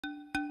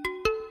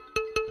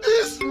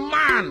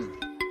man.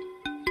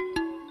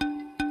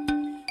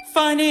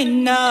 Funny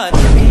not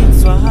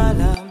means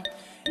wahala.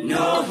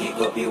 No, he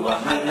go be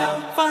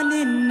wahala.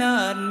 Funny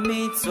not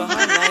means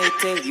wahala. I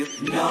tell you,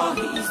 no,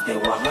 he is the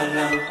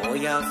wahala. Oh,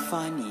 yeah,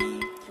 funny.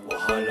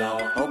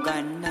 Wahala. Oh,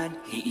 God,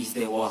 he is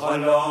the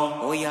wahala.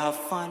 Oh, yeah,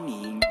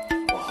 funny.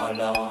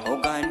 Wahala. Oh,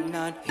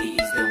 God, he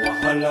is the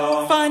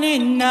wahala. Funny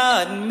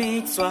not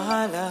means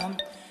wahala.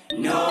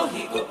 No,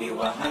 he go be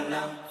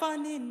wahala.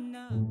 Funny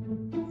not.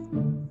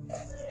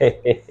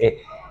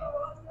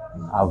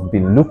 I've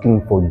been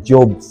looking for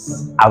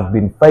jobs. I've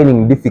been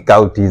finding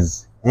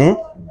difficulties.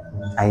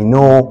 I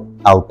know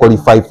I'll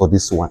qualify for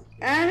this one.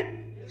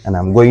 And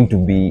I'm going to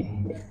be,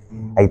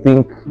 I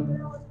think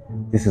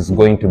this is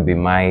going to be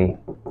my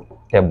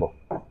table.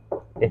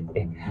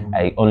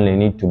 I only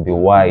need to be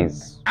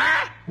wise,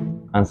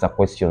 answer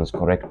questions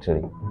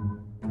correctly,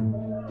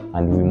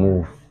 and we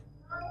move.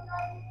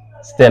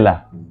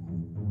 Stella,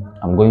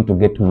 I'm going to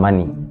get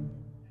money.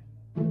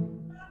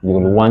 You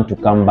will want to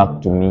come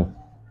back to me.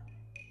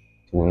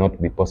 It will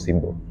not be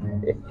possible.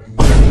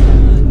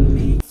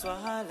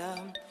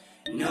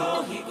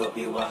 No, he go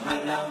be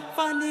wahala.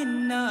 Funny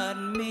not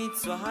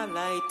meets wahala.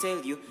 I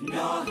tell you,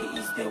 no, he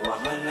is the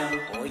wahala.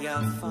 Oh,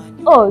 yeah,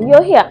 funny. Oh,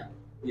 you're here.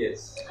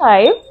 Yes.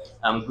 Hi.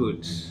 I'm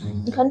good.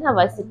 You can have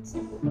a seat.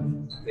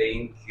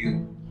 Thank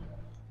you.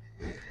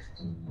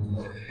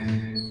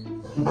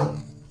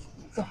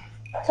 So,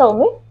 tell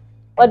me,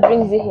 what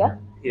brings you here?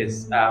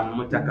 Yes, I'm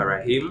Mutaka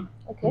Rahim.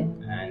 Okay.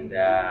 And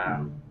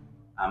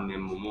I'm a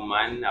Mumu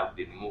man. I've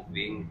been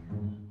moving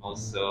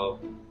also.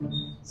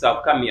 So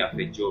I've come here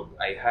for a job.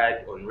 I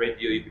heard on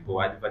radio you people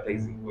were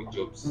advertising for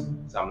jobs.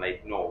 So I'm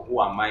like, no,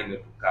 who am I not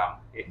to come?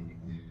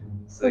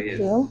 So okay.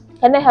 Yes.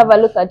 Can I have a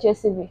look at your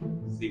CV?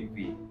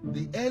 CV.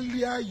 The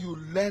earlier you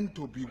learn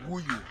to be who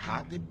you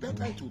are, the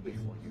better it will be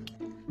for you.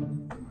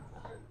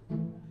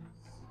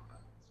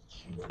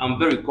 I'm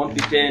very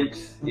competent.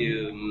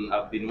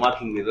 I've been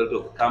working with a lot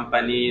of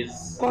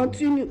companies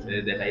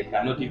that I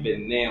cannot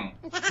even name.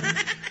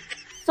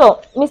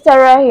 So, Mr.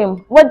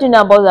 Rahim, what do you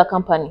know about the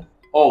company?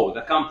 Oh,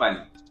 the company.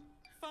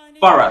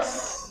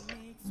 Faras.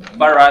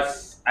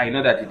 Faras, I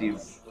know that it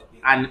is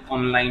an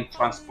online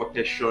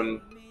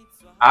transportation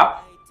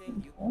app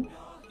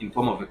in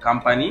form of a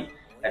company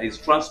that is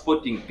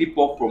transporting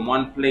people from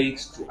one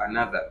place to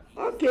another.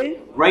 Okay.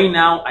 Right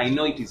now, I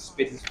know it is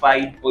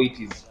specified or it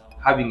is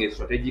having a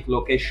strategic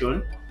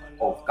location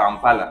of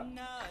Kampala.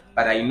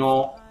 But I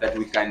know that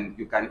you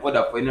can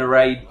order for any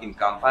ride in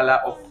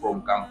Kampala or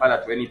from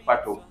Kampala to any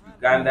part of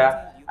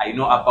Uganda. I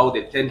know about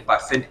the 10%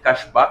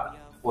 cashback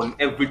on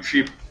every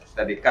trip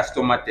that the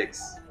customer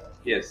takes.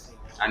 Yes,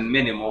 and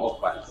many more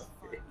offers.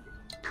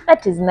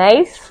 That is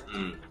nice.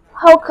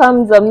 How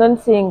comes I'm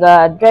not seeing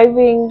a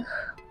driving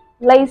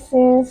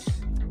license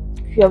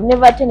if you have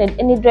never attended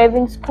any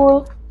driving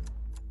school?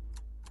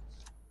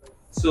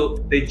 So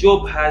the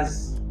job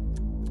has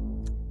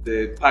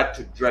the part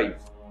to drive.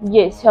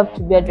 Yes, you have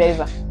to be a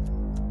driver.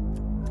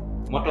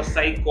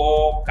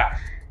 Motorcycle, car.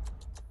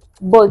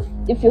 Both.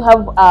 If you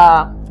have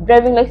a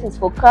driving license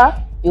for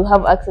car, you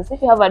have access.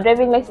 If you have a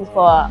driving license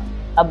for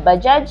a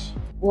Bajaj,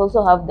 you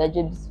also have the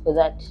jobs for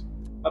that.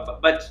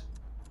 But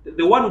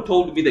the one who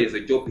told me there is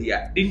a job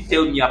here didn't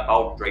tell me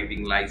about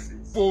driving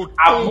license.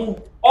 I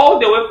moved all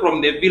the way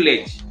from the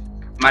village.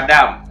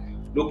 Madam,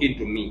 look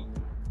into me.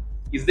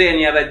 Is there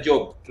any other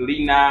job?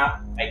 Cleaner,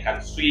 I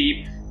can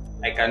sweep,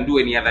 I can do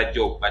any other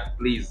job, but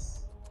please,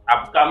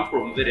 I've come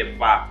from very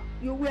far.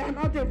 You were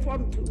not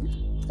informed too.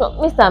 So,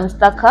 Mr.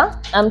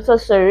 Amstaka, I'm so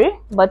sorry,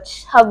 but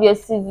have your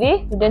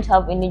CV. You don't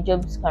have any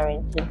jobs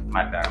currently.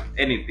 Madam,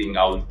 anything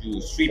I'll do.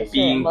 Sorry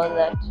Sweeping. about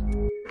that.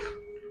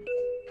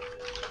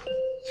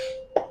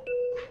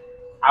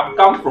 I've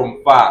come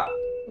from far.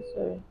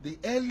 Sorry. The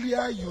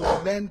earlier you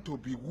learn to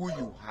be who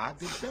you are,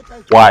 the better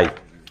it will Why? be for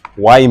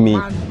you. Why me?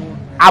 Man,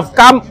 don't I've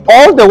come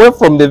all the way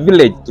from the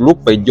village to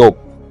look for a job.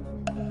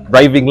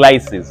 Driving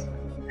license.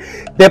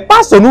 The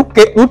person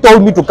who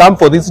told me to come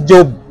for this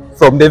job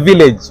from the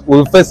village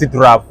will face it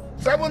rough.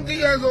 70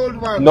 years old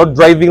man. No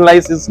driving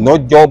license, no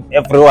job.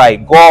 Everywhere I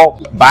go,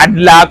 bad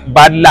luck,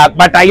 bad luck.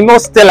 But I know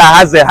Stella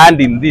has a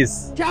hand in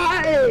this.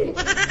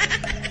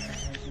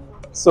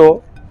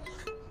 So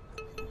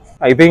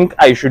I think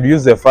I should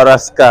use the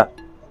Faras car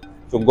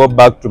to go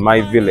back to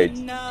my village.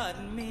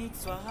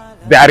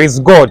 There is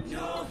God.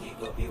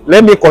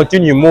 Let me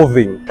continue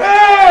moving.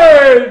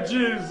 Hey,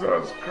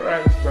 Jesus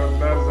Christ of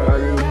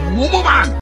Nazareth. Mumu man.